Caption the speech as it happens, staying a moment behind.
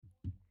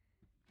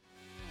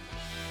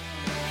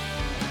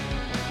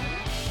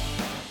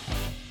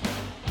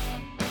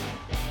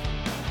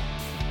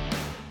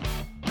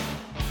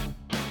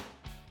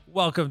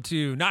Welcome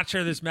to Not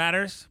Sure This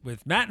Matters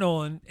with Matt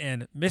Nolan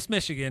and Miss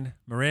Michigan,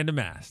 Miranda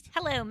Mast.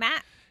 Hello,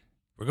 Matt.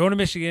 We're going to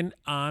Michigan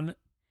on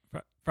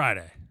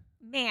Friday.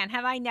 Man,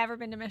 have I never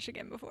been to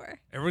Michigan before.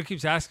 Everyone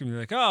keeps asking me,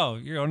 like, oh,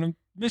 you're going to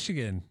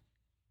Michigan.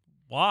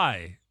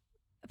 Why?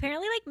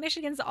 Apparently,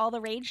 Michigan's all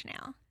the rage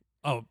now.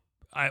 Oh,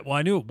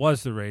 I knew it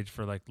was the rage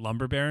for,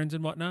 lumber barons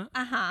and whatnot.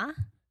 Uh-huh.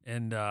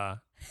 And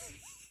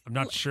I'm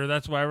not sure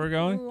that's why we're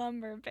going.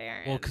 Lumber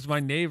barons. Well, because my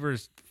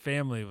neighbor's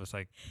family was,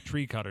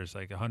 tree cutters,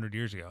 100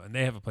 years ago, and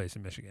they have a place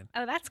in Michigan.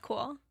 Oh, that's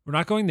cool. We're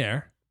not going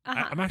there.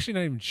 Uh-huh. I'm actually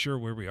not even sure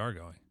where we are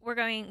going.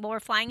 We're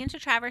flying into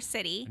Traverse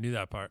City. I knew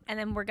that part. And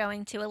then we're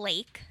going to a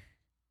lake.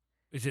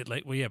 Is it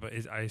lake? Well, yeah, but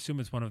I assume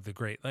it's one of the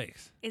Great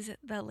Lakes. Is it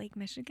the Lake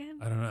Michigan?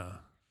 I don't know.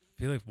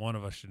 I feel like one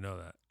of us should know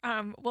that.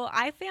 Well,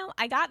 I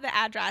got the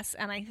address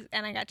and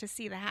I got to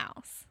see the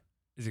house.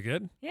 Is it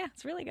good? Yeah,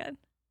 it's really good.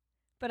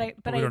 But I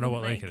we don't know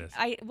what lake it is.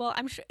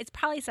 I'm sure it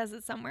probably says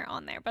it somewhere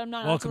on there, but I'm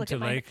not. Welcome allowed to,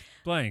 to Lake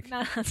Blank.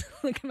 Not allowed to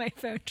look at my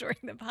phone during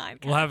the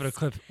podcast. We'll have it a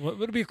clip.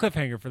 It'll be a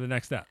cliffhanger for the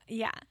next step.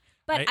 Yeah,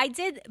 but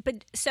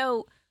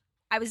so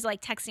I was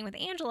texting with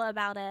Angela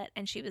about it,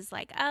 and she was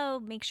like, "Oh,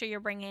 make sure you're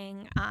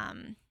bringing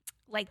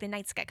the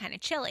nights get kind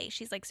of chilly."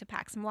 She's like, "So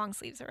pack some long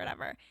sleeves or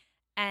whatever."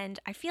 And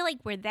I feel like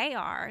where they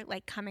are,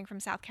 coming from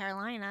South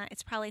Carolina,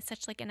 it's probably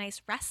such a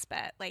nice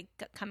respite,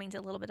 coming to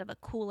a little bit of a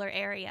cooler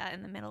area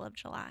in the middle of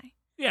July.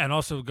 Yeah, and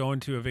also going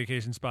to a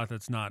vacation spot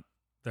that's not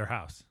their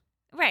house.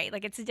 Right,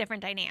 it's a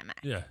different dynamic.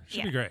 Yeah,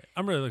 should be great.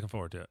 I'm really looking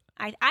forward to it.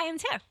 I am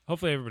too.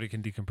 Hopefully everybody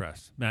can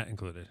decompress, Matt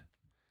included.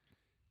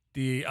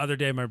 The other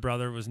day, my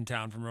brother was in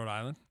town from Rhode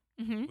Island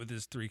with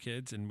his 3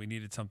 kids, and we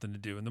needed something to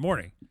do in the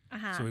morning.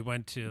 Uh-huh. So we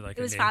went to It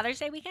was Father's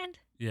Day weekend?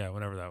 Yeah,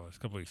 whenever that was, a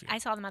couple weeks ago. I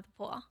saw them at the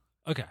pool.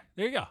 Okay,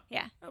 there you go.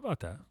 Yeah. How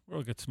about that?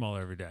 We'll get smaller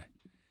every day.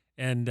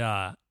 And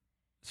so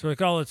we're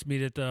like, oh, let's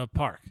meet at the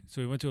park. So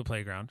we went to a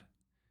playground.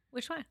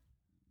 Which one?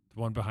 The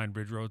one behind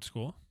Bridge Road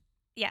School.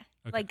 Yeah,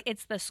 Okay.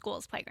 It's the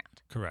school's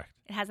playground. Correct.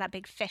 It has that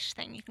big fish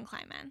thing you can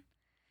climb in.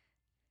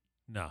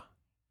 No.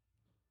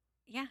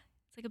 Yeah,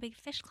 it's like a big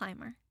fish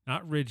climber.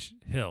 Not Ridge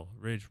Hill,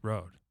 Ridge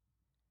Road.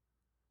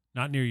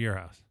 Not near your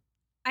house.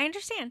 I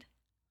understand.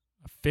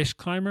 A fish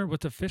climber?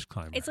 What's a fish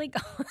climber? It's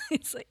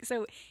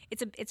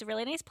it's a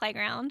really nice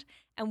playground,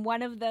 and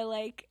one of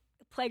the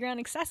playground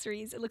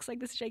accessories, it looks like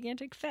this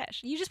gigantic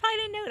fish. You just probably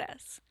didn't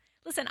notice.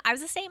 Listen, I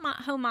was a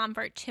stay-at-home mom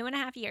for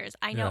 2.5 years.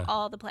 I know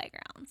all the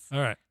playgrounds. All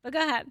right. But go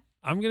ahead.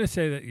 I'm going to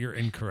say that you're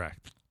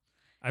incorrect.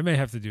 I may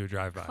have to do a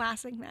drive-by.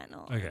 Classic Matt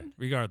Nolan. Okay,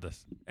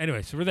 regardless.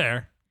 Anyway, so we're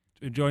there,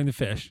 enjoying the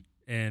fish,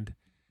 and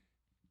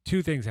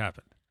 2 things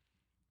happened,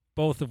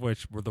 both of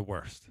which were the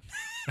worst.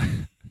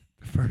 The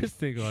first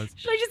thing was...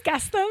 Should I just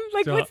guess them?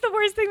 What's the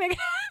worst thing that can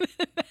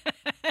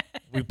happen?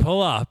 We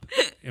pull up,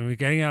 and we're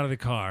getting out of the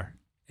car,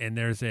 and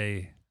there's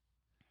a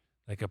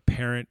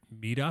parent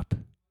meetup,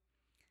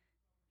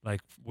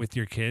 with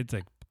your kids,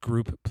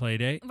 group play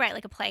date. Right,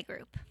 like a play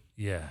group.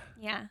 Yeah.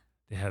 Yeah.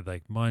 They had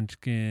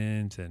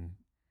munchkins, and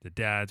the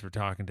dads were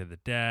talking to the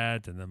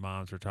dads, and the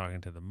moms were talking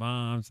to the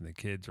moms, and the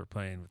kids were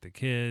playing with the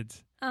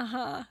kids.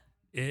 Uh-huh.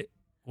 It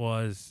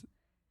was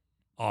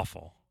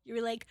awful. You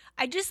were like,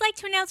 I'd just like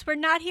to announce we're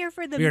not here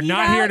for the We are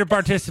not here to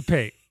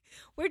participate.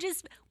 We're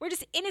just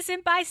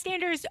innocent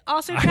bystanders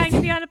also trying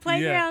to be on a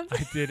playground. Yeah,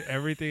 I did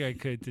everything I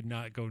could to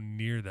not go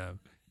near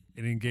them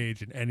and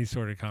engage in any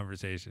sort of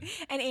conversation.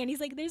 And Andy's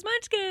like, there's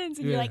munchkins.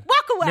 And you're like,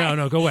 walk away.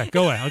 No, go away.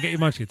 Go away. I'll get you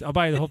munchkins. I'll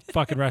buy you the whole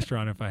fucking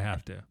restaurant if I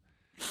have to.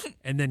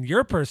 And then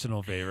your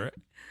personal favorite,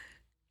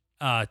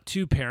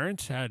 2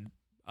 parents had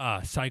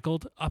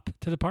cycled up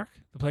to the park,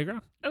 the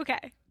playground.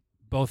 Okay.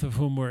 Both of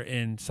whom were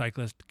in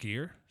cyclist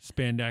gear,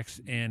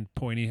 spandex and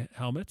pointy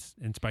helmets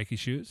and spiky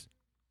shoes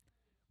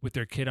with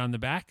their kid on the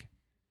back.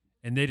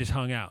 And they just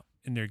hung out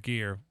in their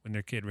gear when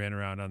their kid ran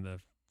around on the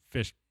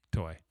fish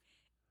toy.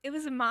 It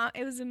was a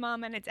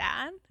mom and a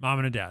dad. Mom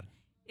and a dad.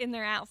 In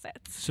their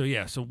outfits.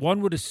 So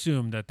one would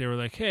assume that they were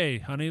like, hey,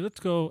 honey,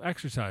 let's go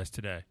exercise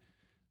today.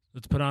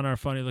 Let's put on our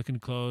funny looking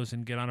clothes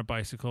and get on a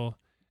bicycle.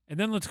 And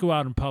then let's go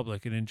out in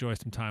public and enjoy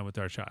some time with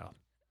our child.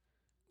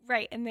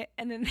 Right. And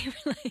then they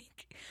were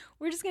like,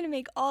 we're just going to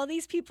make all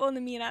these people in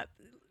the meetup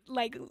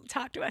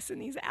talk to us in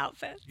these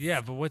outfits. Yeah,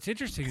 but what's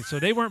interesting is,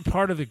 so they weren't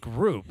part of the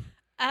group.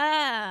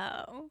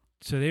 Oh.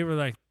 So they were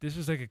like, this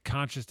was a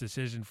conscious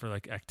decision for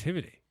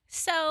activity.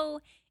 So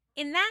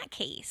in that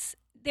case,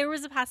 there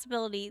was a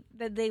possibility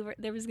that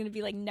there was going to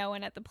be no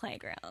one at the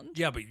playground.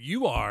 Yeah, but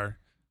you are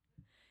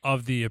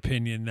of the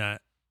opinion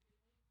that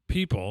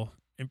people,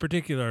 in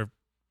particular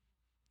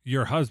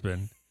your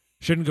husband,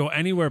 shouldn't go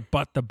anywhere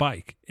but the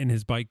bike in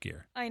his bike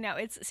gear. I know.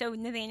 So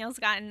Nathaniel's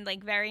gotten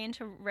very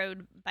into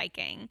road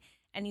biking,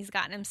 and he's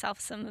gotten himself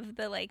some of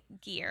the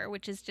gear,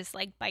 which is just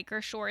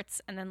biker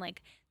shorts, and then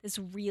this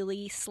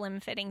really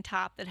slim fitting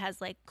top that has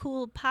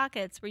cool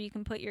pockets where you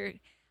can put your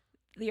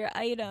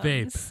items.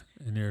 Vape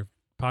in your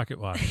pocket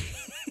watch.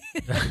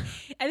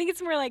 I think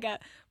it's more like a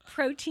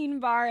protein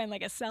bar and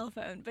a cell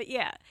phone, but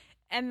yeah.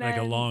 And then, like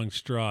a long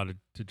straw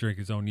to drink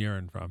his own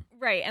urine from.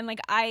 Right. And like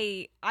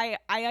I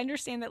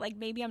understand that like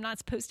maybe I'm not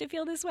supposed to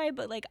feel this way,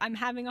 but like I'm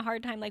having a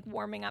hard time like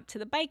warming up to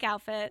the bike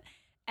outfit.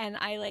 And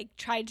I like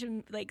tried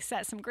to like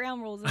set some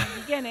ground rules in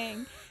the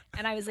beginning.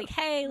 And I was like,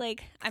 hey,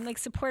 like I'm like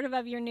supportive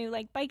of your new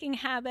like biking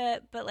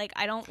habit, but like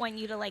I don't want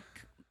you to like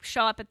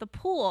show up at the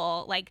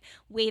pool like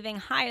waving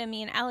hi to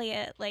me and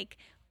Elliot like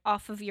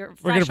off of your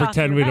We're gonna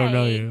pretend we don't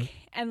know you.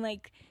 And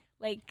like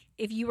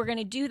if you were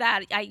gonna do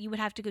that, you would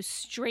have to go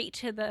straight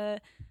to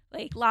the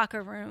like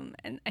locker room.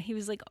 And he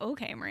was like,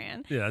 okay,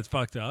 Miranda. Yeah, that's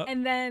fucked up.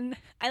 And then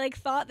I like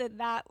thought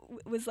that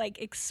was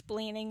like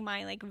explaining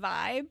my like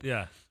vibe.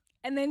 Yeah.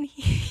 And then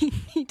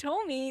he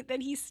told me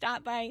that he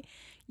stopped by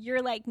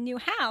your like new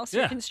house,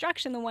 your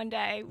construction the one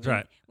day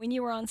when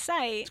you were on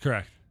site. That's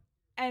correct.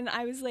 And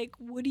I was like,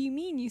 what do you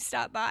mean you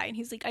stopped by? And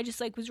he's like, I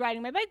just like was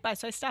riding my bike by.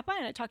 So I stopped by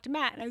and I talked to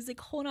Matt. And I was like,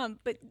 hold on.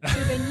 But so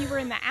then you were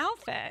in the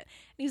outfit.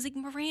 And he was like,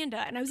 Miranda.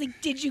 And I was like,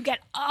 did you get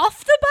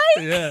off the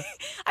bike? Yeah.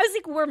 I was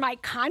like, were my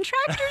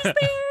contractors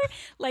there?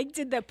 Like,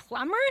 did the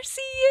plumber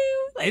see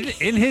you?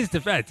 Like, in his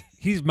defense,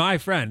 he's my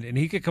friend and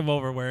he could come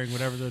over wearing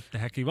whatever the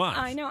heck he wants.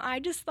 I know. I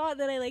just thought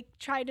that I like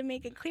tried to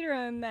make it clear to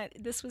him that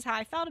this was how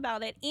I felt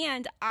about it.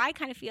 And I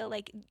kind of feel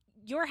like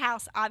your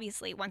house,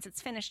 obviously, once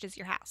it's finished, is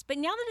your house. But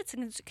now that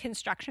it's a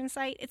construction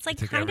site, it's like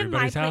kind of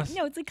my place.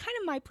 No, it's like kind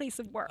of my place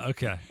of work.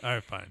 Okay, all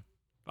right, fine.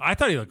 I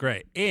thought he looked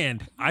great,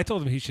 and I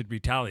told him he should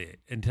retaliate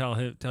and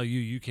tell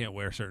you can't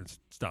wear certain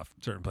stuff,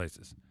 certain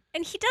places.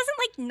 And he doesn't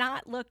like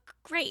not look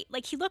great.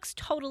 Like he looks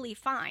totally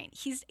fine.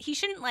 He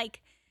shouldn't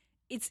like.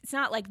 It's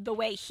not like the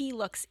way he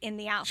looks in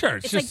the outfit. Sure,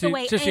 it's like the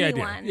way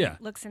anyone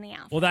looks in the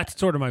outfit. Well, that's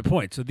sort of my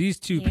point. So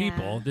these two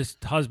people, this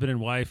husband and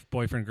wife,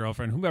 boyfriend,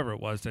 girlfriend, whoever it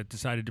was that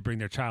decided to bring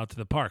their child to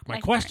the park. My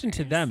question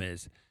to them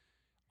is,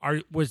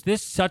 was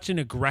this such an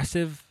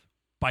aggressive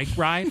bike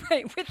ride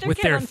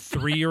with their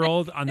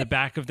 3-year-old on the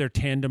back of their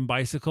tandem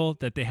bicycle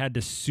that they had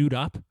to suit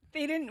up?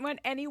 They didn't want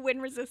any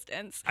wind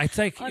resistance. It's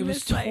like it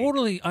was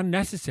totally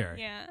unnecessary.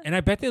 Yeah. And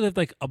I bet they lived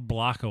like a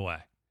block away.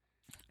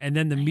 And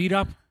then the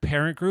meetup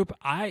parent group,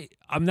 I'm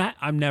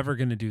never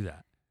going to do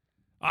that.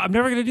 I'm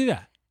never going to do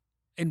that.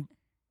 And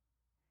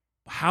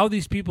how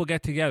these people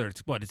get together,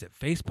 it's what, is it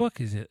Facebook?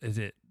 Is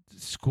it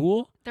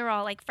school? They're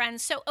all like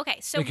friends. So, okay.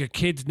 So like your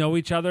kids know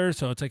each other.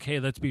 So it's like,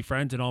 hey, let's be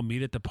friends and all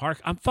meet at the park.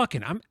 I'm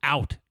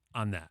out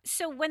on that.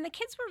 So when the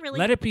kids were really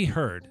let it be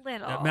heard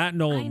little, that Matt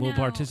Nolan will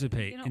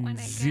participate in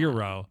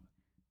 0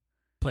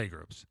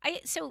 playgroups.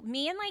 So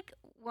me and like,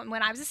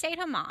 when I was a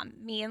stay-at-home mom,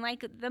 me and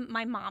like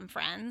my mom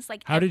friends,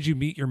 like how did you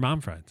meet your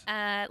mom friends?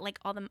 Like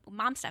all the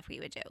mom stuff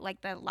we would do,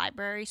 like the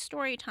library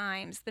story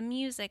times, the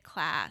music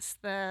class,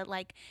 the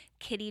like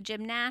kiddie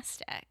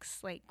gymnastics.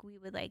 Like we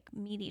would like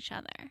meet each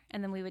other,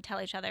 and then we would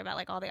tell each other about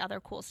like all the other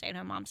cool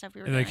stay-at-home mom stuff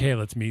we were doing. Like, hey,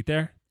 let's meet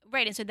there.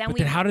 Right, and so then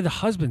then how did the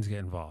husbands get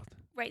involved?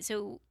 Right,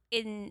 so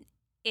in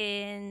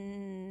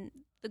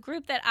the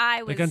group that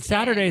I was like on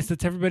Saturdays,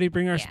 let's everybody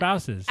bring our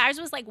spouses. Ours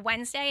was like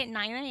Wednesday at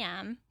 9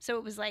 a.m. So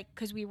it was like,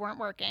 because we weren't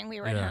working,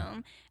 we were at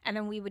home. And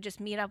then we would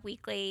just meet up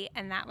weekly,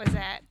 and that was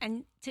it.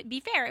 And to be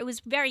fair, it was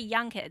very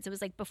young kids. It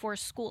was like before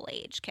school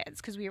age kids,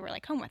 because we were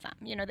like home with them.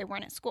 You know, they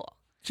weren't at school.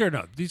 Sure,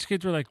 no. These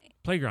kids were like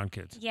playground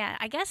kids. Yeah,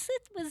 I guess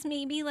it was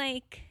maybe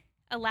like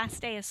a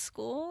last day of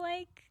school.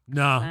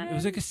 No, it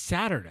was like a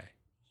Saturday.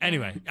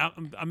 Anyway,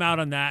 I'm out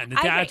on that. And the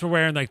dads were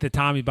wearing like the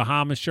Tommy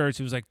Bahama shirts.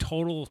 It was like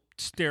total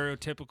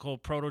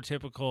stereotypical,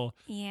 prototypical,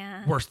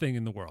 worst thing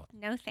in the world.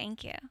 No,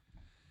 thank you.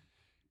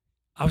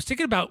 I was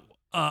thinking about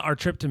our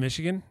trip to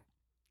Michigan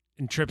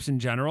and trips in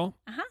general.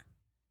 Uh-huh.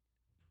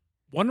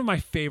 One of my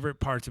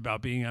favorite parts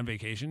about being on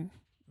vacation,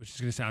 which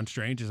is going to sound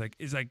strange, is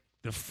like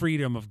the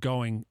freedom of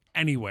going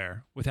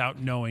anywhere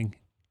without knowing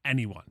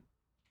anyone.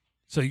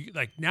 So,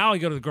 like, now I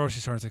go to the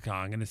grocery store and it's like, oh,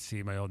 I'm going to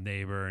see my old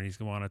neighbor and he's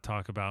going to want to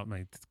talk about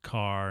my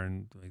car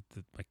and like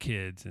my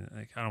kids. And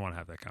like, I don't want to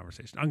have that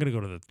conversation. I'm going to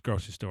go to the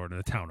grocery store to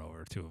the town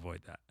over to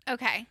avoid that.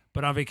 Okay.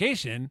 But on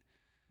vacation,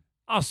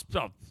 I'll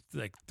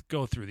like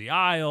go through the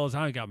aisles.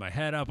 I got my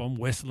head up. I'm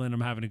whistling. I'm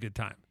having a good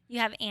time. You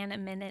have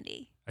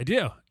anonymity. I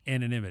do.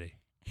 Anonymity.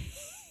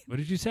 What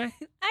did you say?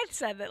 I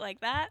said it like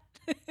that.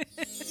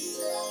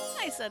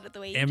 I said it the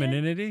way you did.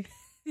 Anonymity.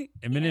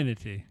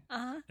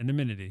 Uh-huh.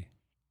 Anonymity.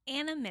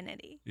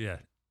 Anonymity. Yeah.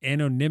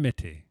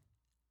 Anonymity.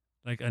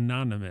 Like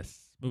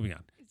anonymous. Moving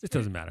on. It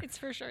doesn't matter. It's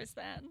for sure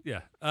that.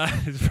 Yeah.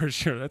 It's for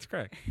sure. That's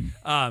correct.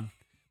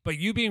 But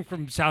you being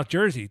from South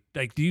Jersey,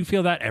 like, do you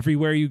feel that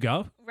everywhere you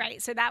go?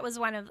 Right. So that was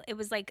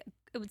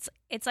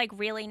it's like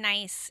really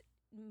nice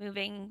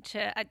moving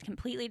to a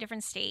completely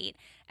different state,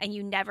 and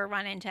you never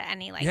run into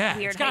any like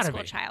weird high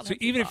school childhood. So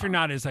even if you're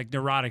not as like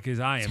neurotic as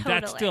I am,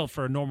 that's still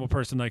for a normal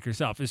person like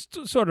yourself, it's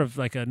sort of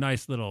like a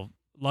nice little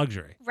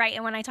luxury. Right.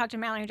 And when I talked to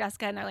Mallory and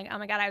Jessica, and they're like, oh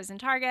my God, I was in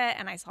Target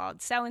and I saw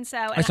so-and-so.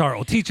 I saw our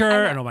old teacher,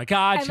 and oh my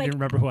God, she didn't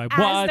remember who I was.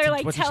 As they're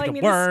like wasn't she telling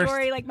me worst? the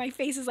story, like my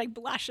face is like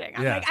blushing.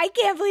 I'm like, I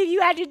can't believe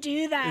you had to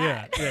do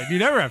that. Yeah. You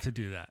never have to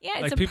do that. Yeah,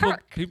 like it's a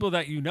perk. People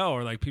that you know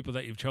are like people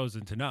that you've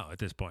chosen to know at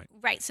this point.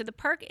 Right. So the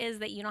perk is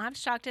that you don't have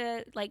to talk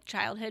to like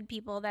childhood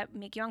people that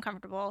make you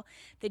uncomfortable.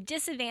 The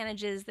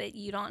disadvantage is that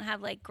you don't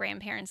have like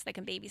grandparents that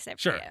can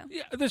babysit for you.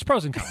 Yeah, there's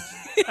pros and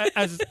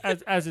cons,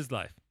 as is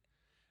life.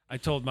 I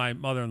told my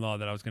mother-in-law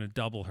that I was going to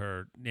double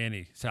her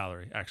nanny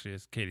salary, actually,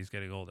 as Katie's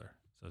getting older.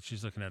 So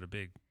she's looking at a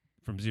big,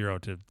 from 0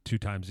 to 2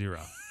 times 0.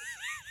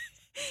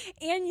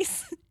 And you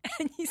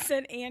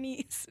said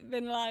Annie's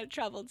been in a lot of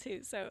trouble,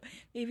 too. So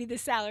maybe the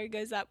salary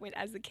goes up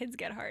as the kids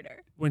get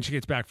harder. When she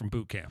gets back from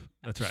boot camp.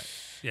 That's right.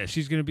 Yeah,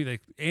 she's going to be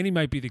like, Annie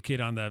might be the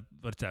kid on the,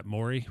 what's that,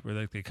 Maury, where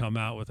like they come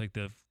out with like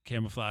the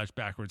camouflage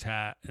backwards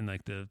hat and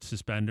like the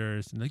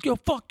suspenders and like, yo,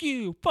 fuck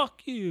you.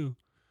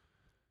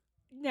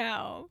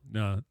 No,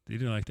 you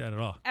didn't like that at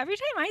all. Every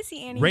time I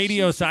see Annie,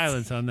 radio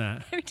silence on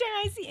that. Every time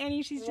I see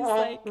Annie, she's just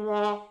like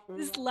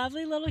this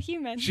lovely little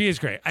human. She is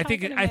great. I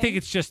think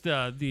it's just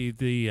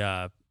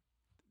the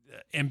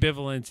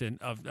ambivalence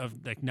and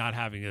of like not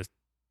having a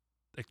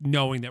like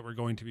knowing that we're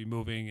going to be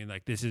moving and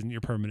like this isn't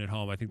your permanent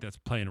home. I think that's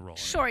playing a role.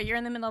 Sure, you're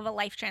in the middle of a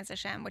life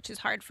transition, which is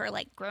hard for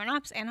like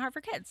grown-ups and hard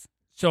for kids.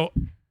 So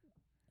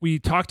we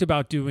talked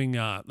about doing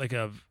like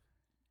a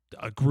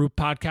group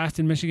podcast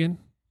in Michigan.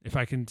 If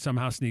I can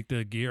somehow sneak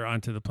the gear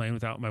onto the plane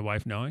without my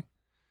wife knowing.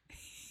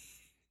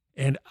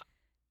 And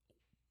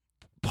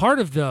part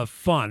of the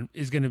fun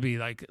is going to be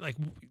like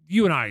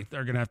you and I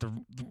are going to have to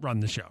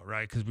run the show,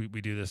 right? Because we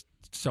do this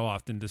so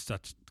often to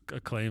such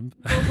acclaim.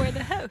 Well, we're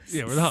the hosts.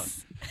 Yeah, we're the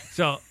hosts.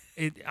 So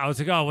I was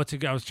like,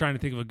 I was trying to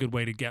think of a good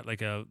way to get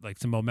like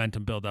some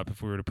momentum build up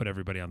if we were to put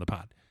everybody on the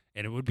pod.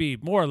 And it would be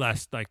more or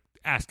less like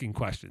asking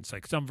questions,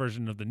 like some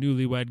version of the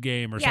Newlywed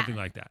Game or something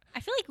like that.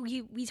 I feel like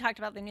we talked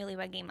about the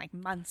Newlywed Game like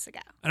months ago.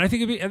 And I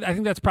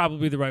think that's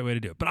probably the right way to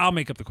do it. But I'll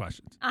make up the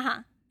questions. Uh-huh.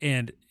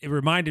 And it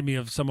reminded me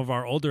of some of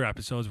our older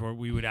episodes where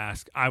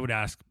I would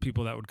ask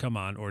people that would come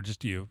on, or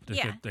just you,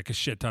 get like a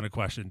shit ton of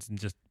questions,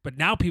 but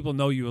now people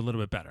know you a little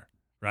bit better,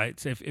 right?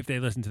 So if they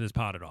listen to this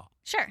pod at all.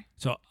 Sure.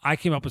 So I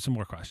came up with some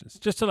more questions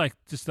just to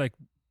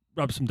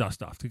rub some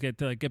dust off to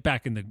get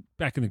back in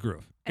the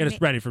groove, get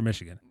us ready for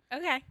Michigan.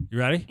 Okay. You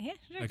ready? Yeah,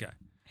 sure. Okay.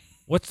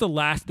 What's the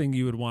last thing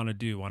you would want to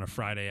do on a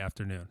Friday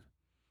afternoon?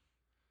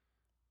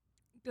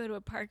 Go to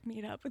a park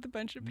meetup with a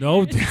bunch of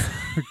parents.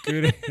 No,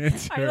 good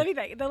answer. All right, let me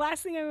think. The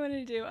last thing I want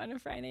to do on a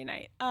Friday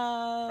night.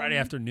 Friday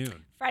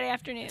afternoon.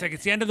 It's like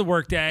it's the end of the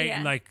workday,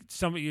 and like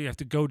you have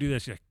to go do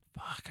this. You're like,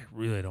 fuck, I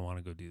really don't want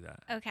to go do that.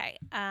 Okay.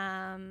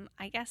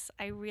 I guess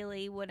I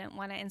really wouldn't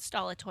want to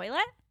install a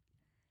toilet.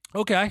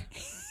 Okay.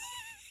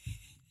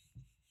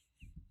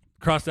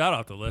 Cross that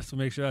off the list. We'll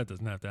make sure that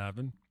doesn't have to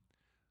happen.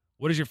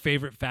 What is your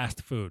favorite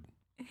fast food?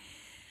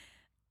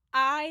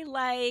 I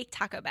like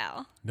Taco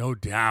Bell. No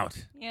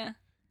doubt. Yeah.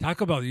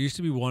 Taco Bell. There used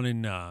to be one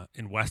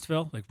in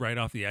Westville, like right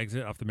off the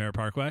exit off the Merritt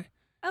Parkway.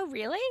 Oh,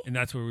 really? And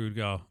that's where we would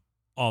go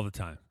all the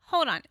time.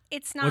 Hold on.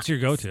 It's not. What's your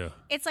go-to?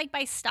 It's like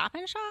by Stop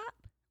and Shop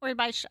or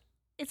by.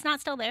 It's not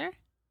still there.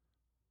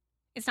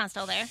 It's not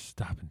still there.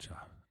 Stop and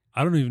Shop.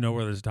 I don't even know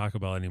where there's a Taco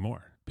Bell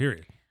anymore.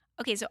 Period.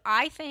 Okay, so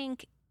I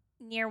think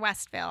near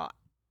Westville,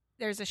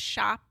 there's a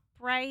shop.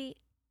 Right?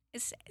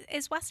 Is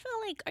Westville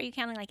like? Are you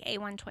counting like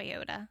A1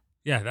 Toyota?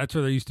 Yeah, that's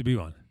where there used to be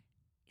one.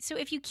 So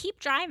if you keep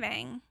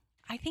driving,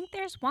 I think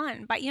there's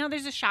one. But,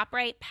 there's a shop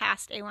right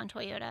past A1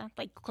 Toyota,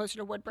 like closer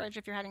to Woodbridge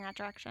if you're heading that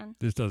direction.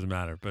 This doesn't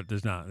matter, but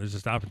there's not. There's a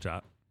Stop and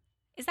Shop.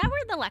 Is that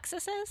where the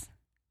Lexus is?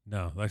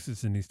 No, Lexus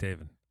is in East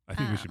Haven. I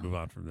think we should move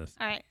on from this.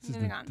 All right,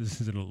 moving on. This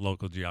isn't a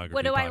local geography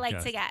What do podcast. I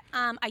like to get?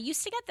 I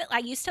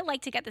used to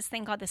like to get this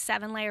thing called the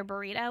 7-layer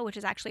burrito, which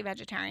is actually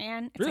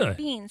vegetarian. It's really? like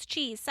beans,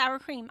 cheese, sour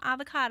cream,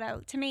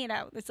 avocado,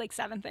 tomato. It's like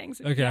 7 things.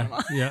 Okay.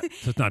 Yeah.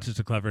 So it's not just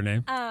a clever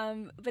name.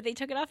 But they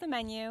took it off the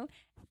menu.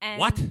 And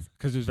what?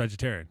 Because it was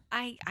vegetarian.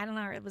 I don't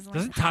know. It was.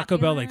 Doesn't Taco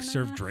Bell like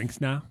serve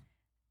drinks now?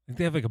 I think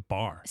they have like a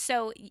bar.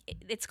 So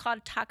it's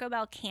called Taco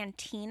Bell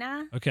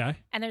Cantina. Okay.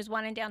 And there's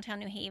one in downtown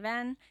New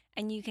Haven,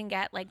 and you can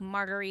get like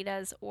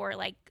margaritas or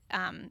like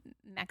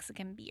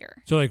Mexican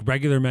beer. So like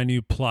regular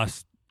menu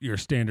plus your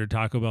standard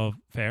Taco Bell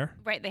fare?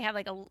 Right. They have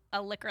like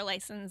a liquor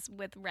license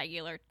with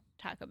regular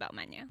Taco Bell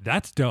menu.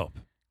 That's dope.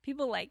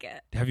 People like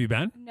it. Have you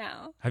been?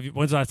 No.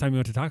 When's the last time you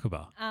went to Taco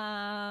Bell?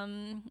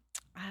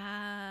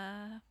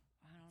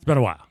 It's been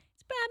a while.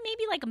 It's been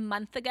maybe like a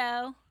month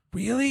ago.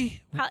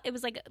 Really? It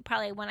was like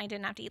probably when I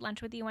didn't have to eat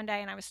lunch with you one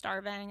day and I was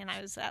starving and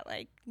I was at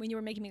like when you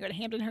were making me go to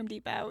Hampton Home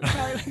Depot. It was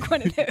probably like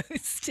one of those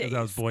days. Because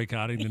I was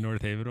boycotting the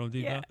North Haven Home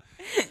Depot.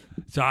 Yeah.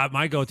 So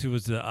my go-to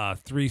was the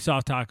 3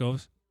 soft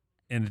tacos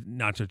and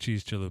nacho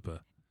cheese chalupa.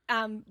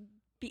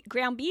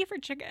 Ground beef or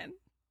chicken?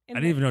 I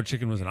didn't even know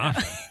chicken was an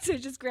option. So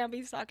just ground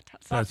beef soft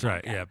That's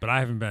right, yeah. But I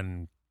haven't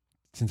been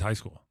since high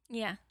school.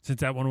 Yeah. Since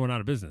that one went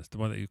out of business, the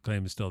one that you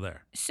claim is still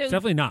there. So it's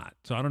definitely not.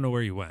 So I don't know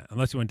where you went,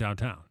 unless you went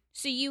downtown.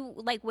 So you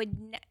like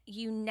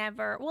you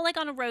never like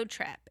on a road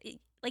trip.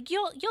 Like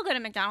you'll go to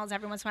McDonald's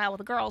every once in a while with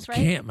the girls, right?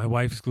 Can't. My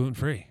wife's gluten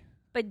free.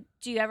 But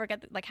do you ever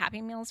get like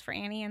Happy Meals for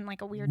Annie and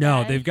like a weird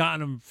No, day? they've gotten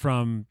them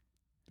from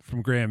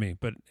Grammy,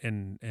 but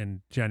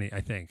and Jenny,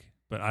 I think.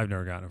 But I've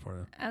never gotten it for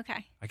them.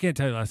 Okay. I can't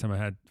tell you the last time I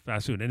had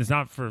fast food, and it's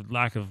not for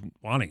lack of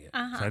wanting it.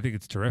 So I think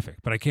it's terrific,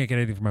 but I can't get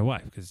anything for my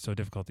wife because it's so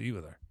difficult to eat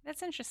with her.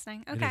 That's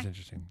interesting. Okay. It is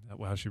interesting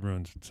how she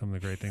ruins some of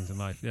the great things in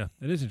life. Yeah,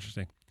 it is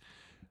interesting.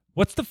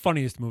 What's the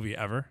funniest movie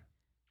ever?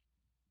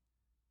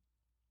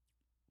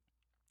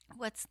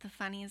 What's the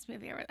funniest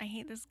movie ever? I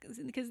hate this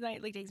because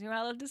it like takes me a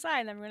while to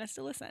decide, and everyone has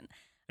to listen.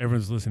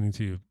 Everyone's listening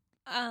to you.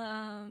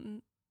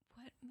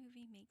 What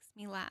movie makes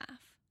me laugh?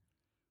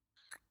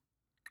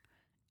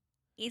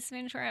 Ace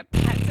Ventura: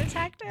 Pet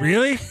Detective.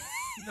 Really?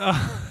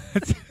 Oh,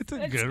 it's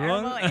a good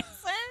one. Answer.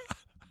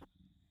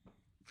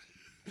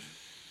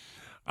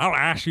 I'll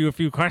ask you a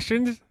few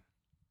questions.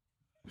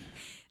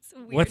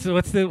 What's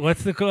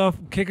the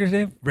kicker's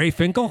name? Ray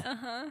Finkel?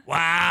 Uh-huh.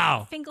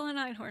 Wow. Finkel and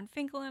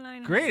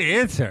Einhorn. Great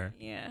answer.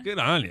 Yeah. Good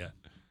on you.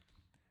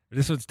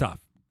 This one's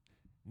tough.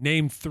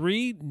 Name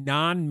 3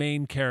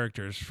 non-main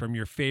characters from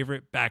your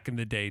favorite back in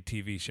the day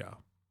TV show.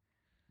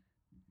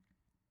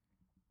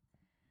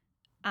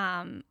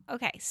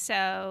 Okay,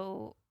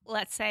 so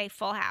let's say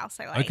Full House.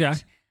 I liked. Okay.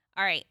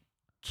 All right.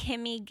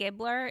 Kimmy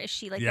Gibbler, is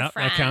she like Yeah, the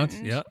friend? that counts.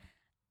 Yep.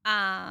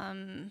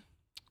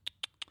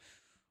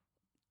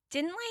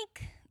 Didn't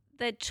like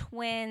the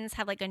twins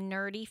have like a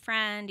nerdy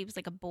friend? He was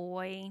like a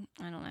boy.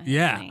 I don't know. his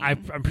Yeah, name.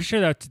 I'm pretty sure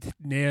that's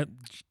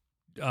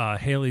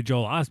Haley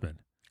Joel Osment,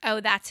 Oh,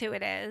 that's who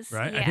it is.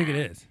 right? Yeah. I think it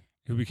is.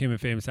 Who became a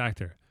famous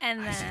actor.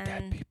 And I see dead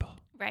then people.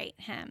 right,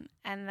 him.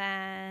 And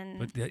then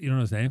But you don't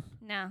know his name?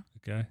 no.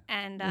 Okay.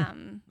 And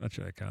Not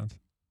sure that counts.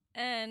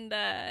 and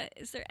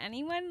is there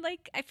anyone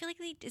like I feel like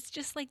it's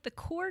just like the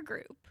core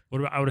group. What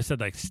about, I would have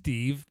said like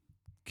Steve,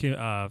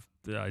 DJ's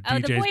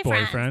the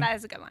boyfriend. That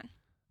is a good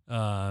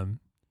one.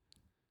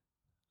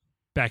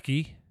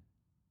 Becky.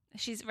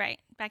 She's right.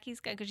 Becky's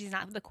good because she's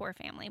not the core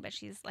family, but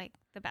she's like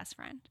the best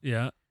friend.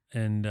 Yeah.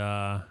 And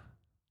I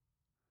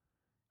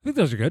think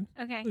those are good.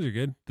 Okay. Those are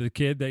good. The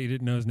kid that you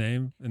didn't know his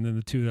name, and then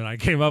the 2 that I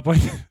came up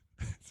with.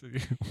 So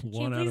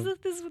one Can't out believe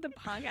of. this is what the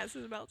podcast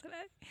is about today.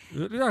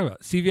 What are you talking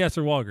about? CVS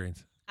or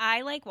Walgreens?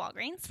 I like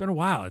Walgreens. It's been a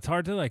while. It's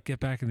hard to like get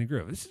back in the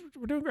groove.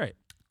 We're doing great.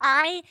 You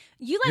like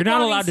You're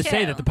not Walgreens allowed to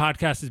say too. that the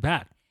podcast is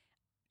bad.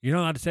 You're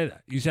not allowed to say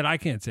that. You said I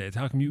can't say it.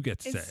 How come you get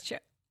to say It's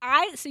it?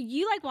 true. So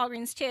you like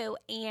Walgreens too,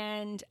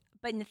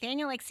 but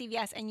Nathaniel likes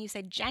CVS, and you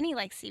said Jenny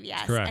likes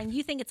CVS, Correct. and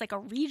you think it's like a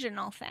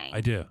regional thing. I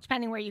do.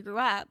 Depending where you grew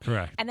up.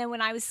 Correct. And then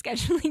when I was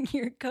scheduling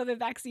your COVID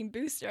vaccine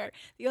booster,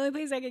 the only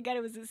place I could get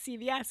it was at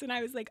CVS, and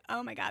I was like,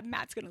 "Oh my God,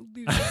 Matt's gonna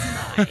lose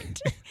his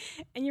mind."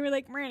 And you were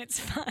like, "Miranda, it's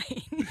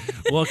fine."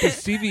 Well, because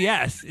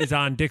CVS is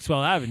on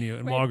Dixwell Avenue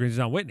and Right. Walgreens is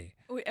on Whitney.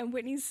 And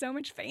Whitney's so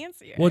much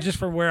fancier. Well, just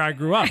from where I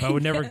grew up, I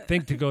would never know.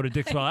 think to go to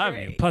Dixwell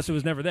Avenue. Right. Plus, it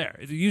was never there.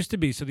 It used to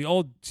be. So the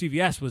old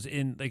CVS was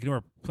in, like, you know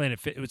where Planet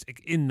Fit. It was like,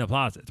 in the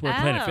plaza. It's where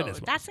Planet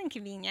Fitness was. That's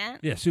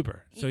inconvenient. Yeah,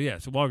 super. So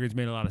so Walgreens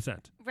made a lot of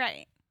sense.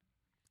 Right.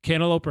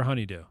 Cantaloupe or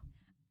honeydew?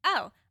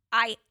 Oh,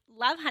 I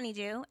love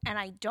honeydew, and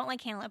I don't like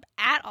cantaloupe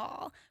at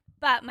all.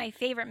 But my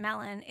favorite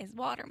melon is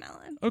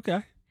watermelon.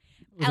 Okay.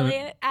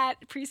 Elliot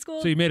at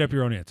preschool. So you made up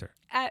your own answer.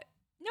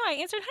 No, I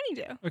answered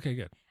honeydew. Okay,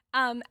 good.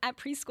 At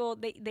preschool,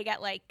 they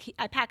get like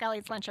I pack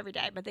Elliot's lunch every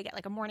day, but they get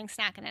like a morning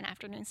snack and an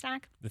afternoon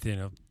snack.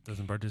 Nathaniel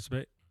doesn't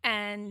participate?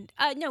 And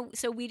no,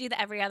 so we do the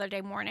every other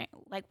day morning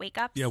like wake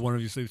ups. Yeah, one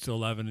of you sleeps till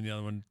 11 and the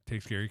other one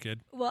takes care of your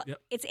kid. Well,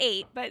 Yep. it's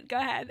 8, but go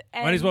ahead.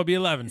 And Might as well be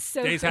 11.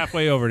 so- Day's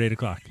halfway over at 8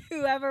 o'clock.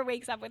 whoever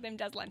wakes up with him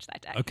does lunch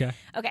that day. Okay.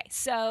 Okay,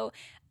 so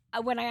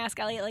when I ask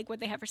Elliot like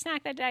what they have for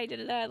snack that day,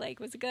 like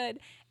was it good?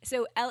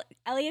 So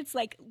Elliot's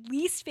like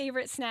least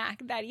favorite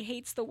snack that he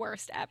hates the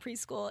worst at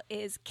preschool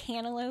is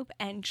cantaloupe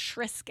and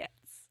Triscuits.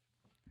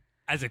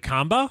 As a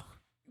combo?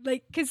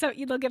 Like, because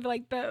they'll give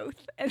like both,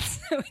 and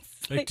so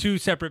it's Like 2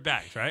 separate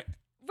bags, right?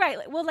 right.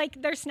 Well,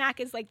 like their snack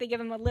is like they give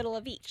him a little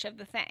of each of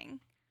the thing.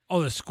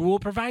 Oh, the school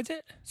provides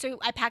it? So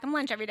I pack him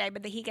lunch every day,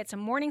 but he gets a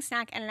morning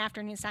snack and an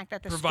afternoon snack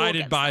that the Provided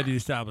school gives by them. the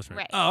establishment.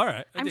 Right. Oh, all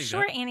right. I I'm dig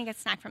sure that. Annie gets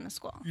snack from the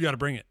school. You got to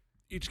bring it.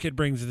 Each kid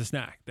brings the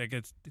snack that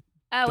gets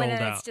Oh, doled and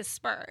then out. it's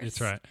dispersed.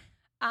 That's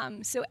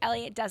right. So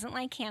Elliot doesn't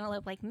like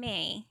cantaloupe like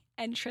me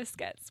and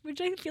Triscuits,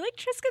 which I feel like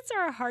Triscuits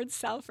are a hard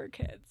sell for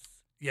kids.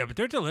 Yeah, but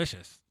they're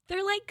delicious.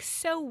 They're like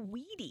so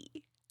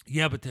weedy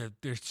Yeah, but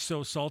they're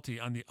so salty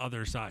on the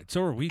other side.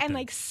 So are wheat and thins.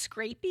 like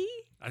scrapey.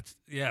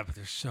 Yeah, but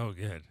they're so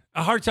good.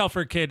 A hard sell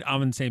for a kid.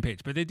 I'm on the same page.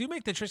 But they do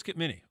make the Triscuit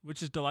Mini,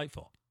 which is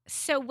delightful.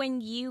 So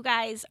when you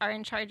guys are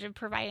in charge of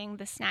providing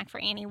the snack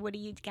for Annie, what do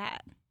you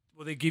get?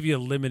 Well, they give you a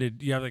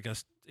limited. You have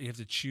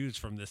to choose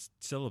from this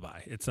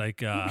syllabi. It's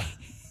like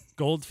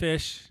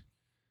goldfish,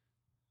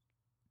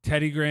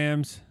 Teddy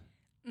Grahams,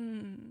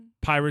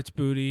 Pirate's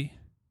Booty,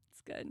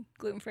 It's good.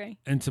 Gluten free.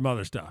 and some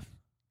other stuff.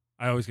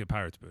 I always get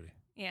Pirate's Booty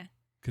Yeah.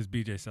 because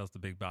BJ sells the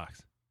big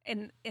box.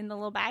 In the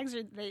little bags,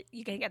 or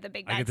you can get the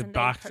big bags. I get the and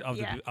box they of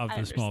yeah, the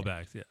I small understand.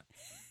 bags. Yeah,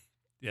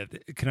 yeah.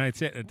 Can I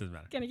say it? It doesn't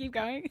matter. Can I keep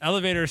going?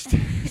 Elevator or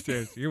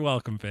stairs? You're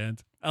welcome,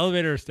 fans.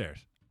 Elevator or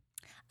stairs?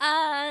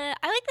 I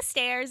like the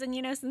stairs, and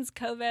since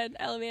COVID,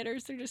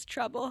 elevators are just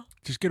trouble.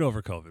 Just get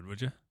over COVID,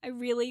 would you? I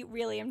really,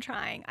 really am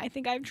trying. I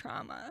think I have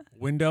trauma.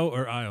 Window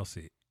or aisle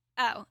seat?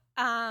 Oh,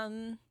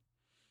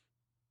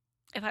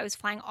 if I was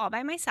flying all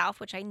by myself,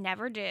 which I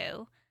never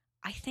do,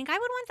 I think I would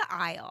want the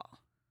aisle.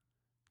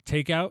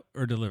 Takeout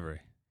or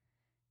delivery?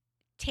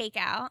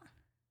 Takeout.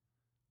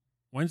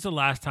 When's the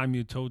last time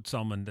you told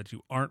someone that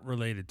you aren't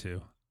related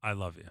to, I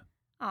love you?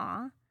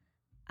 Aw.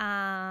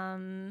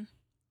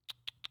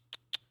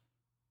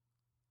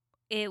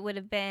 It would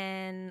have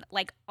been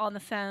like on the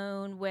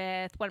phone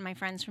with one of my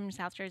friends from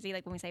South Jersey.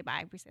 Like when we say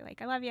bye, we say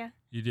like, I love you.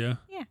 You do?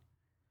 Yeah.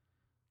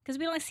 Because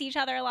we don't see each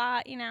other a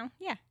lot,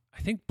 Yeah.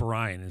 I think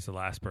Brian is the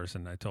last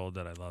person I told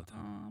that I loved him.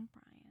 Oh,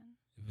 Brian.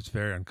 It was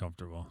very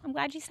uncomfortable. I'm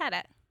glad you said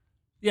it.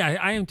 Yeah,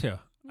 I am too.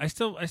 I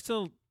still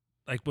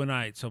like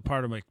so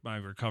part of my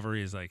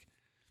recovery is like,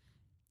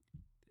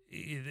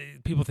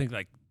 people think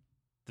like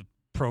the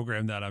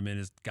program that I'm in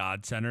is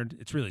God-centered.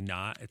 It's really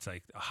not. It's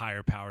like a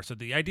higher power. So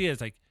the idea is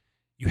like,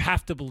 you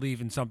have to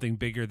believe in something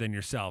bigger than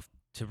yourself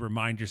to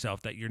remind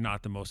yourself that you're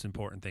not the most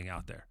important thing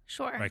out there.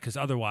 Sure. Right? Because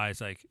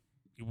otherwise, like,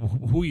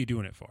 who are you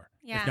doing it for?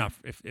 Yeah. If not,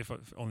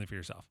 if only for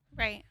yourself.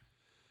 Right.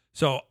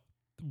 So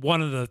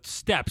one of the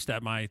steps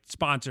that my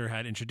sponsor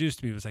had introduced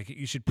to me was like,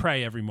 you should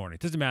pray every morning.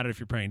 It doesn't matter if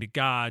you're praying to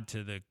God,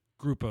 to the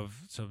group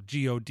of,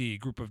 G-O-D,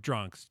 group of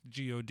drunks,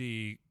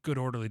 G-O-D, good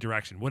orderly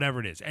direction, whatever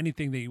it is,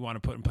 anything that you want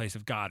to put in place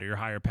of God or your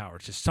higher power.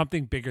 It's just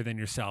something bigger than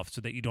yourself so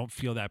that you don't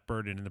feel that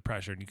burden and the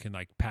pressure and you can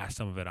like pass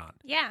some of it on.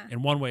 Yeah.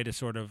 And one way to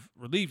sort of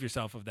relieve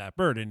yourself of that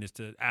burden is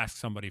to ask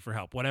somebody for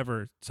help,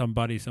 whatever,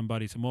 somebody, some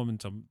woman,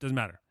 doesn't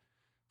matter,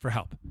 for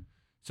help.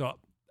 So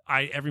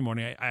every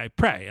morning I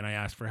pray and I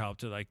ask for help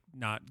to like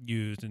not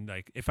use, and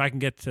like if I can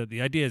get to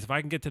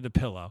the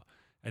pillow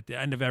at the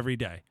end of every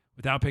day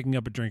without picking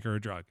up a drink or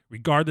a drug,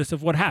 regardless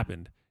of what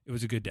happened, it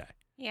was a good day.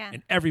 Yeah.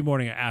 And every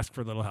morning I ask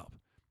for a little help.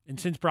 And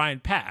since Brian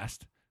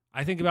passed,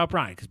 I think about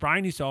Brian, because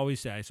Brian used to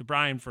always say, so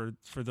Brian, for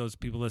those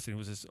people listening,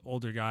 was this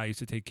older guy I used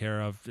to take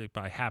care of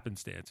by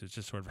happenstance. It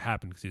just sort of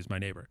happened because he was my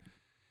neighbor.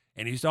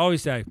 And he used to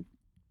always say,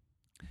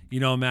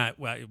 Matt,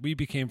 well, we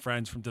became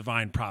friends from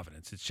divine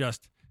providence. It's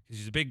just,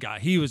 he's a big guy.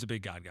 He was a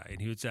big God guy.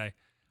 And he would say,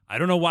 I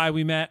don't know why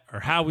we met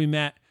or how we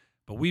met,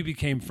 but we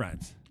became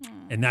friends.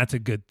 And that's a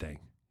good thing.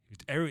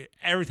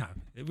 Every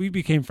time we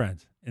became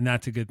friends, and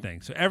that's a good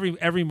thing. So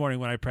every morning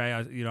when I pray,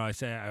 I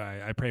say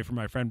I pray for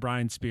my friend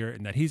Brian's spirit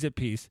and that he's at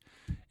peace,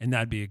 and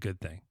that'd be a good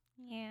thing.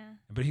 Yeah.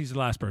 But he's the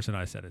last person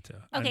I said it to.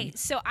 Okay,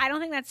 so I don't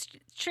think that's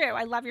true.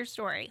 I love your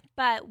story,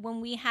 but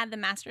when we had the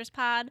Masters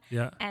Pod,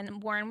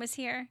 and Warren was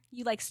here,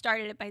 you like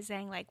started it by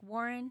saying like,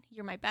 Warren,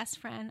 you're my best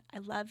friend. I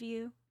love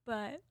you,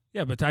 but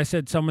yeah, but I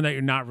said someone that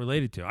you're not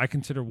related to. I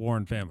consider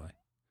Warren family,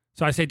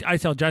 so I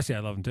tell Jesse I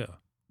love him too.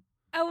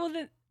 Oh well,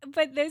 then.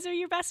 But those are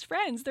your best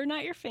friends. They're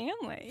not your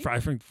family.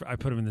 I think I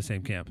put them in the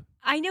same camp.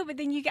 I know, but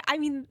then you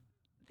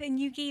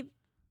gave.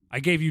 I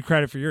gave you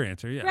credit for your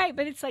answer, yeah. Right,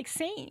 but it's like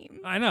same.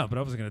 I know, but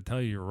I wasn't going to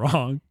tell you you're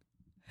wrong.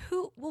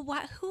 Who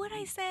would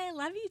I say I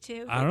love you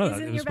to? I don't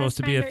know. It was supposed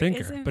to be a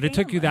thinker. But it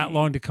took you that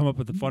long to come up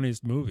with the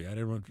funniest movie. I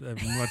didn't want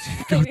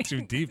to go too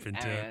deep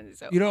into it.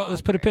 So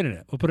let's put a pin in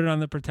it. We'll put it on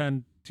the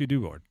pretend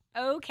to-do board.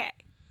 Okay.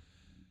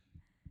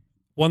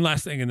 One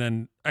last thing, and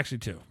then actually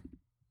two.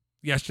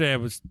 Yesterday I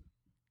was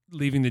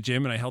leaving the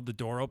gym and I held the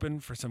door open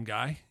for some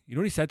guy. You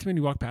know what he said to me when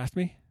he walked past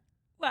me?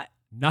 What?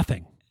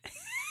 Nothing.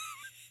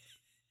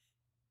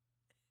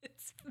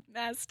 It's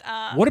messed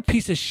up. What a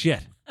piece of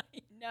shit.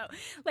 No,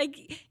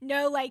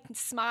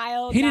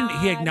 smile. He didn't.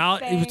 He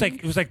acknowledged.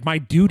 It was like my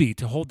duty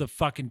to hold the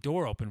fucking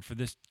door open for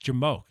this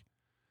jamoke.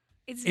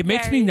 It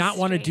makes me not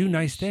want to do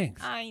nice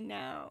things. I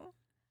know.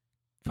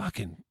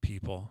 Fucking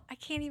people. I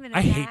can't even. I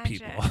imagine. hate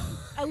people.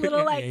 A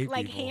little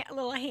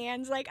little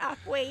hands up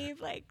wave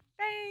like.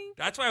 Bang.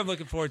 That's why I'm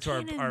looking forward to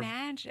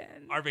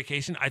our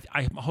vacation.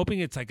 I'm hoping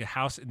it's like a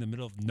house in the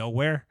middle of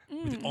nowhere.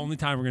 Where the only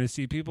time we're going to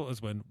see people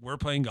is when we're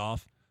playing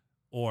golf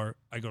or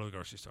I go to the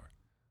grocery store.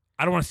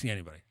 I don't want to see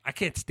anybody. I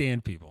can't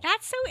stand people.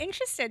 That's so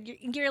interesting.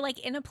 You're like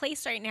in a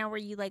place right now where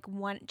you like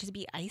want to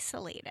be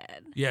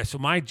isolated. Yeah. So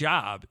my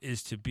job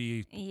is to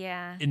be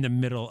in the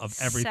middle of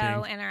everything.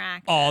 So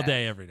interactive. All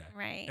day, every day.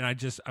 Right. And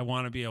I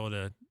want to be able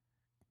to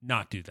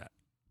not do that.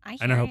 I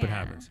hope it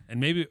happens. And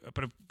maybe,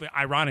 but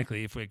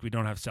ironically, if we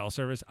don't have cell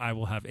service, I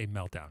will have a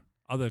meltdown.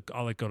 I'll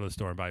like go to the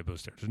store and buy a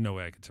booster. There's no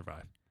way I can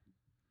survive.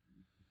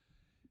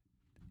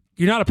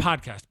 You're not a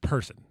podcast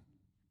person.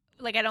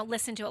 Like I don't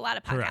listen to a lot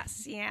of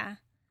podcasts. Correct. Yeah.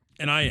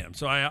 And I am.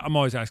 So I'm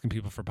always asking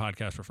people for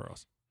podcast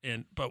referrals.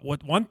 But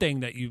one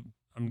thing that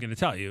I'm going to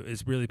tell you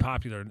is really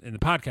popular in the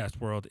podcast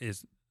world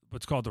is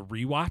what's called the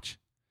rewatch.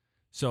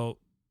 So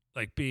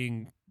like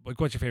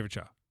what's your favorite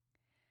show?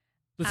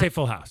 Let's say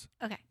Full House.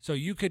 Okay. So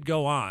you could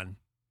go on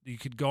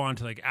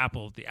to like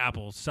the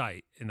Apple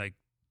site and like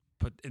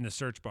put in the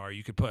search bar,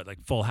 you could put like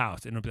Full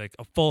House and it'll be like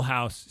a Full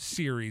House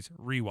series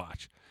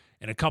rewatch.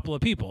 And a couple of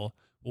people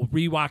will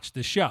rewatch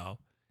the show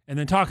and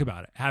then talk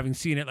about it, having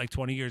seen it like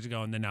 20 years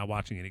ago and then now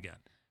watching it again.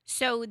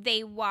 So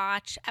they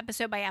watch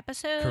episode by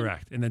episode?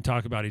 Correct. And then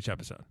talk about each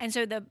episode. And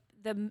so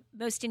the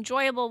most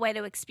enjoyable way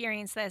to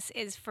experience this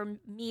is for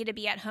me to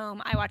be at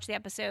home. I watch the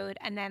episode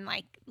and then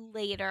like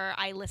later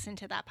I listen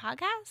to that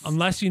podcast.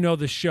 Unless you know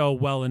the show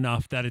well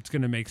enough that it's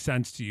going to make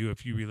sense to you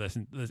if you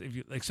re-listen. If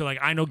you like, so like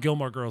I know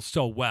Gilmore Girls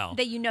so well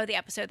that you know the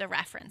episode, the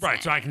reference.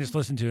 Right, so I can just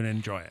listen to it and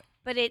enjoy it.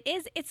 But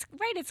it's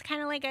right. It's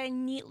kind of like a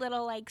neat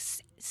little like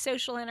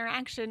social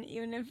interaction,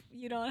 even if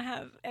you don't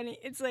have any.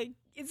 It's like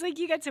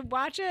you get to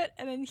watch it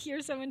and then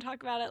hear someone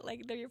talk about it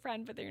like they're your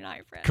friend, but they're not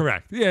your friend.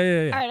 Correct.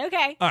 Yeah. All right.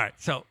 Okay. All right.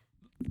 So,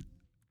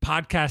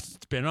 podcast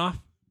spinoff.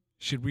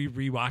 Should we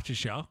rewatch a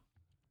show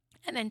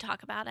and then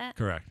talk about it?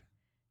 Correct.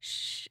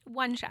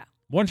 One show.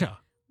 One show.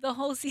 The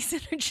whole season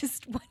or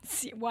just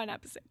one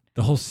episode?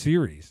 The whole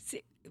series.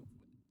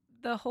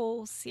 The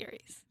whole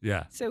series.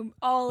 Yeah. So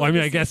all. Well, I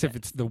mean, I guess if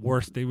it's the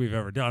worst thing we've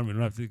ever done, we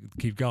don't have to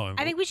keep going.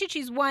 I think we should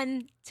choose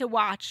one to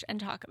watch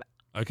and talk about.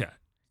 Okay.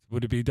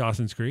 Would it be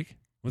Dawson's Creek?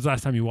 When was the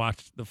last time you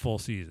watched the full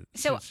season?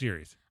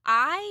 Series.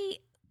 I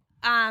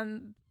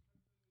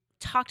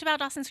talked about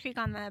Dawson's Creek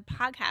on the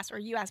podcast, or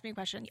you asked me a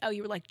question. Oh,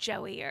 you were like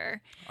Joey,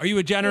 or are you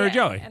a Jen or a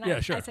Joey?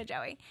 And sure. I said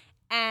Joey,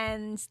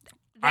 and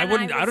I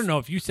wouldn't. I don't know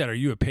if you said, are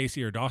you a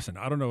Pacey or Dawson?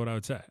 I don't know what I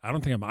would say. I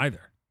don't think I'm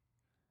either.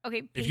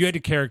 Okay. If you had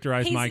to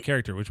characterize my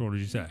character, which one would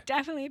you say?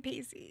 Definitely a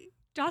Pacey.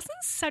 Dawson's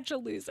such a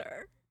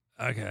loser.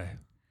 Okay.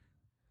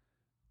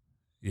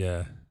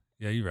 Yeah,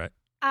 you're right.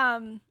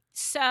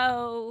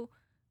 So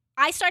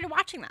I started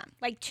watching them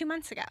like 2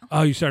 months ago.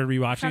 Oh, you started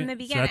rewatching from it? the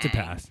beginning. So that's a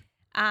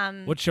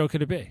pass. What show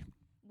could it be?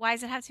 Why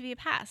does it have to be a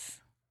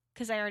pass?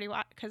 Because I already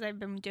because I've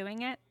been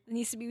doing it. It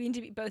needs to be. We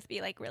need to both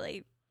be like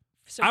really.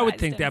 I would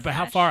think that, but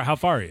how far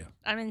are you?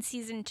 I'm in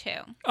season 2.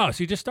 Oh,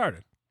 so you just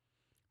started.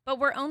 But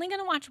we're only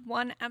going to watch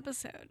one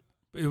episode.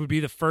 It would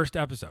be the first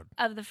episode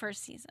of the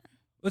first season.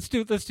 Let's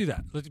do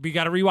that. We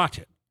got to rewatch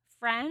it.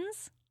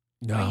 Friends?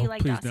 No, or you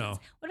like please Dawson's? no.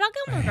 What about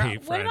Gilmore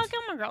Girls? What about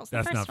Gilmore Girls?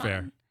 That's not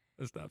fair.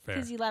 That's not fair.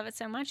 Because you love it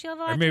so much, you have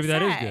a lot or maybe to say.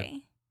 That is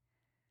good.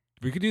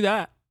 We could do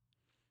that.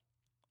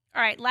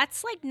 All right,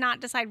 let's like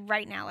not decide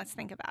right now. Let's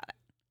think about it.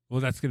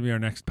 Well, that's going to be our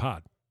next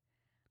pod.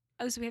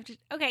 Oh, so we have to.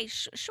 Okay,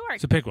 sure.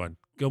 So pick one: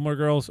 Gilmore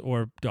Girls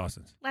or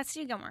Dawson's. Let's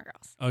do Gilmore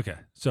Girls. Okay.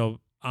 So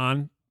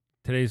on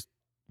today's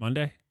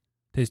Monday,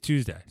 today's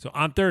Tuesday. So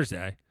on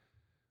Thursday,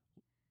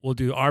 we'll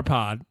do our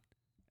pod,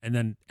 and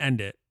then end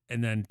it,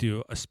 and then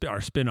do our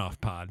spinoff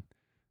pod,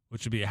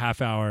 which will be a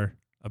half hour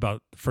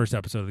about the first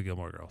episode of the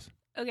Gilmore Girls.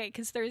 Okay,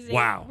 because Thursday.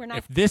 Wow. We're not.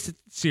 If this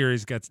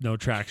series gets no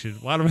traction,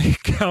 why don't we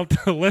count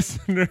the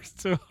listeners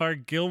to our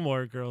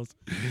Gilmore Girls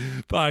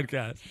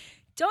podcast?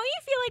 Don't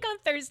you feel like on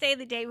Thursday,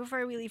 the day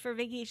before we leave for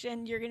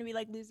vacation, you're going to be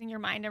like losing your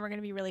mind and we're going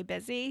to be really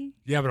busy?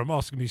 Yeah, but I'm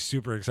also going to be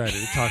super excited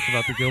to talk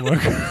about the Gilmore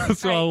Girls,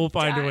 so we'll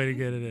find a way to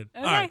get it in. Okay.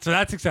 All right, so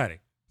that's exciting.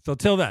 So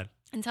till then.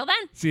 Until then.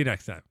 See you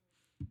next time.